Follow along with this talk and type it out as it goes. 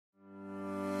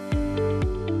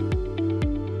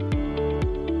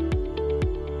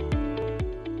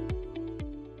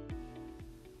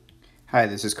Hi,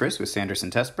 this is Chris with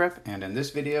Sanderson Test Prep, and in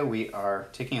this video we are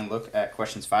taking a look at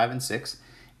questions 5 and 6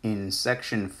 in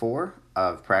Section 4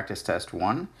 of Practice Test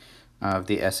 1 of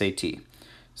the SAT.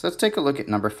 So let's take a look at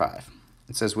number 5.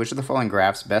 It says, which of the following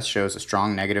graphs best shows a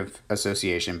strong negative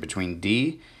association between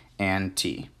D and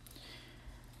T?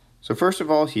 So first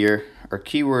of all here, our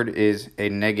keyword is a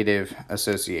negative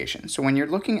association. So when you're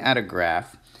looking at a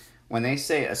graph, when they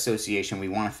say association, we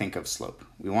want to think of slope.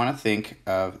 We want to think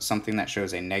of something that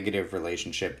shows a negative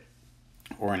relationship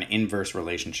or an inverse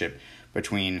relationship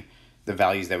between the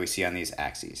values that we see on these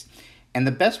axes. And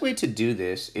the best way to do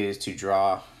this is to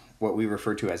draw what we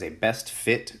refer to as a best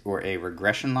fit or a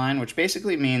regression line, which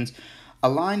basically means a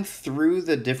line through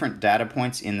the different data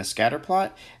points in the scatter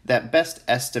plot that best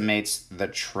estimates the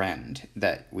trend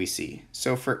that we see.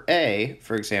 So for A,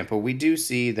 for example, we do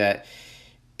see that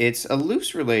it's a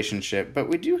loose relationship, but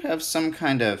we do have some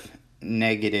kind of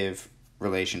negative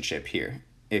relationship here.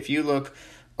 If you look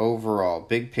overall,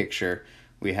 big picture,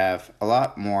 we have a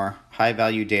lot more high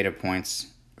value data points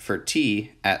for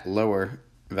T at lower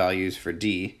values for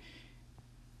D,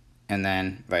 and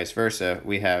then vice versa,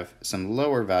 we have some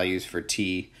lower values for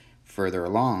T further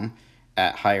along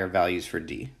at higher values for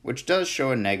D, which does show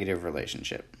a negative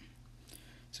relationship.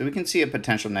 So we can see a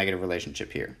potential negative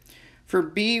relationship here. For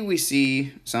B, we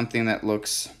see something that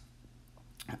looks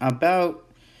about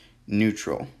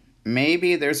neutral.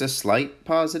 Maybe there's a slight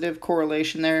positive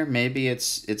correlation there. Maybe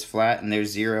it's flat and there's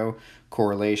zero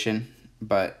correlation,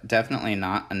 but definitely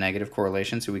not a negative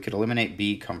correlation, so we could eliminate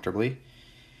B comfortably.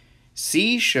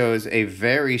 C shows a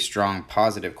very strong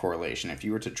positive correlation. If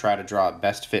you were to try to draw a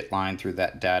best fit line through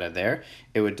that data there,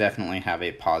 it would definitely have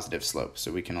a positive slope,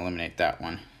 so we can eliminate that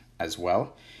one as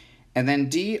well. And then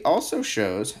D also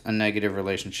shows a negative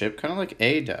relationship, kind of like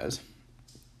A does.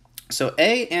 So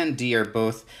A and D are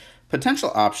both potential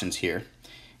options here,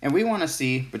 and we want to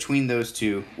see between those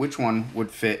two which one would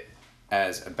fit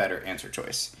as a better answer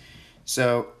choice.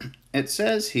 So it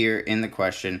says here in the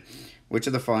question, which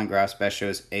of the following graphs best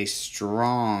shows a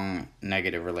strong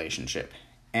negative relationship?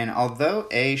 And although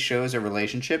A shows a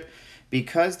relationship,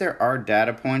 because there are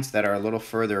data points that are a little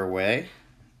further away,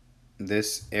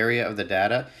 this area of the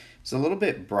data is a little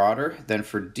bit broader than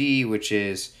for D, which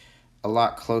is a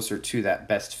lot closer to that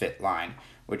best fit line,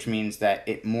 which means that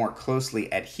it more closely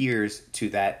adheres to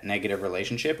that negative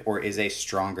relationship or is a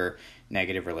stronger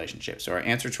negative relationship. So our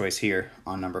answer choice here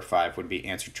on number 5 would be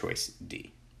answer choice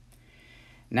D.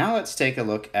 Now let's take a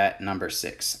look at number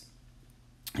 6.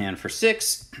 And for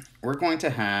 6, we're going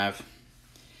to have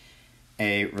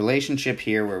a relationship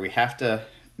here where we have to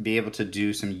be able to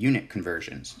do some unit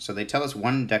conversions. So they tell us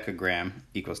 1 decagram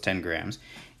equals 10 grams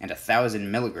and 1,000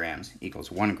 milligrams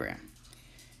equals 1 gram.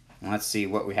 And let's see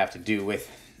what we have to do with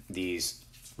these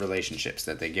relationships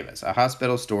that they give us. A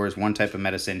hospital stores one type of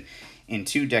medicine in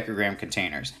 2 decagram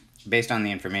containers. Based on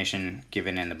the information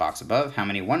given in the box above, how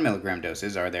many 1 milligram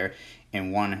doses are there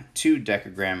in one 2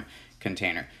 decagram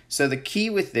container? So the key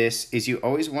with this is you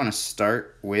always want to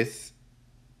start with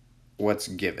what's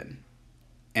given,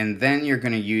 and then you're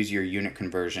going to use your unit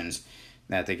conversions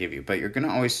that they give you. But you're going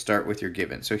to always start with your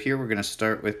given. So here we're going to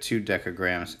start with 2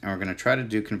 decagrams, and we're going to try to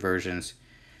do conversions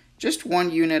just 1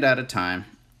 unit at a time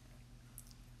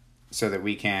so that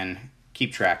we can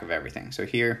keep track of everything. So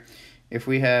here, if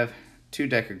we have 2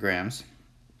 decagrams,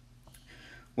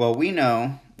 well, we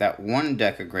know that 1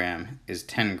 decagram is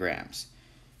 10 grams.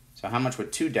 So how much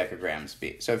would 2 decagrams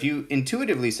be? So if you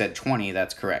intuitively said 20,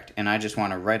 that's correct. And I just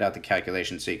want to write out the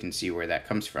calculation so you can see where that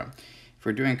comes from. If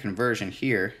we're doing conversion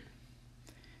here,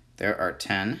 there are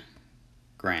 10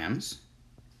 grams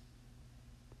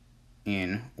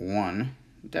in 1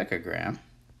 decagram.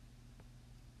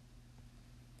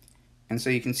 And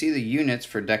so you can see the units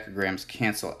for decagrams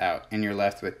cancel out, and you're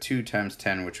left with 2 times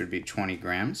 10, which would be 20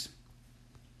 grams.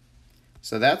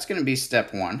 So that's going to be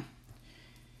step 1.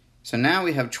 So now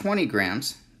we have 20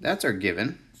 grams, that's our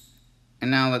given,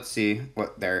 and now let's see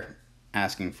what they're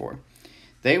asking for.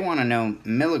 They want to know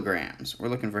milligrams. We're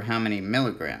looking for how many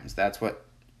milligrams. That's what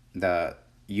the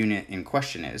unit in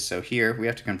question is. So here we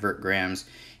have to convert grams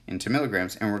into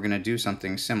milligrams, and we're going to do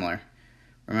something similar.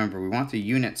 Remember, we want the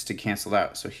units to cancel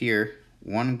out. So here,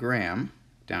 1 gram,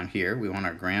 down here, we want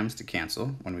our grams to cancel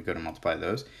when we go to multiply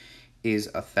those, is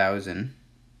 1,000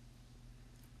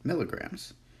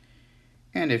 milligrams.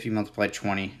 And if you multiply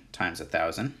 20 times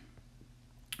 1,000,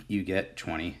 you get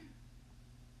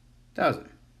 20,000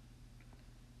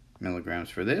 milligrams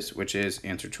for this, which is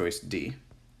answer choice D.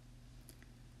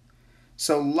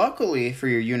 So luckily for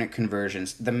your unit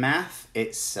conversions, the math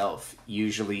itself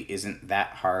usually isn't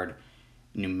that hard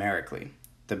numerically.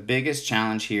 The biggest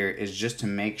challenge here is just to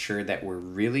make sure that we're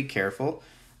really careful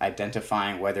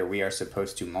identifying whether we are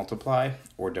supposed to multiply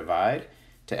or divide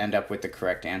to end up with the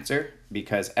correct answer,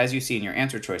 because as you see in your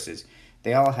answer choices,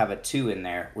 they all have a 2 in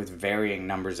there with varying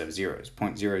numbers of zeros,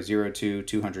 0.002,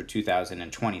 200, 2,000,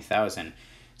 and 20,000.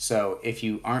 So if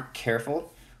you aren't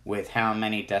careful with how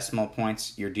many decimal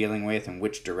points you're dealing with and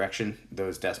which direction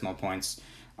those decimal points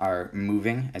are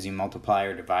moving as you multiply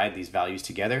or divide these values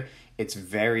together, it's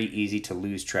very easy to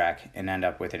lose track and end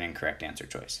up with an incorrect answer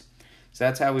choice. So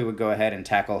that's how we would go ahead and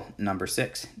tackle number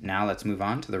 6. Now let's move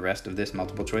on to the rest of this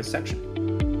multiple choice section.